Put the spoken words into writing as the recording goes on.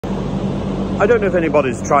I don't know if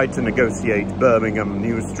anybody's tried to negotiate Birmingham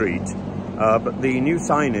New Street, but the new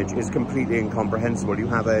signage is completely incomprehensible. You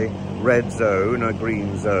have a red zone, a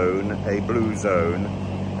green zone, a blue zone,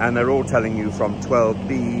 and they're all telling you from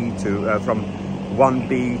 12B to, from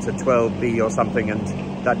 1B to 12B or something, and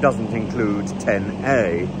that doesn't include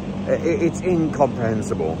 10A. It's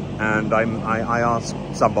incomprehensible. And I asked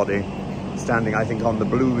somebody standing, I think, on the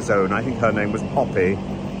blue zone, I think her name was Poppy,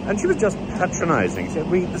 and she was just patronising. She said,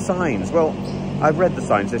 read the signs. Well, I've read the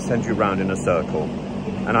signs, they send you round in a circle.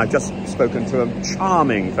 And I've just spoken to a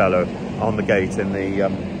charming fellow on the gate in the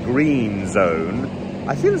green zone.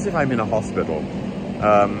 I feel as if I'm in a hospital.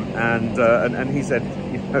 And he said,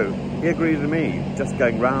 you know, he agreed with me, just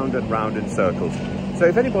going round and round in circles. So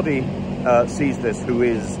if anybody sees this who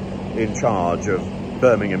is in charge of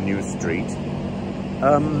Birmingham New Street,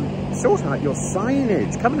 sort out your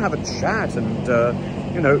signage, come and have a chat, and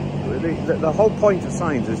you know, the whole point of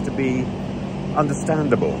signs is to be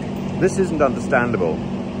understandable. This isn't understandable.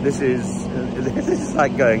 This is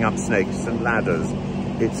like going up snakes and ladders.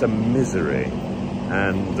 It's a misery.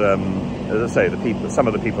 And as I say, some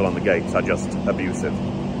of the people on the gates are just abusive.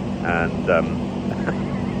 And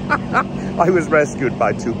I was rescued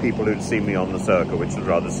by two people who'd seen me on the circle, which was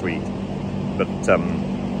rather sweet. But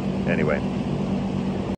anyway.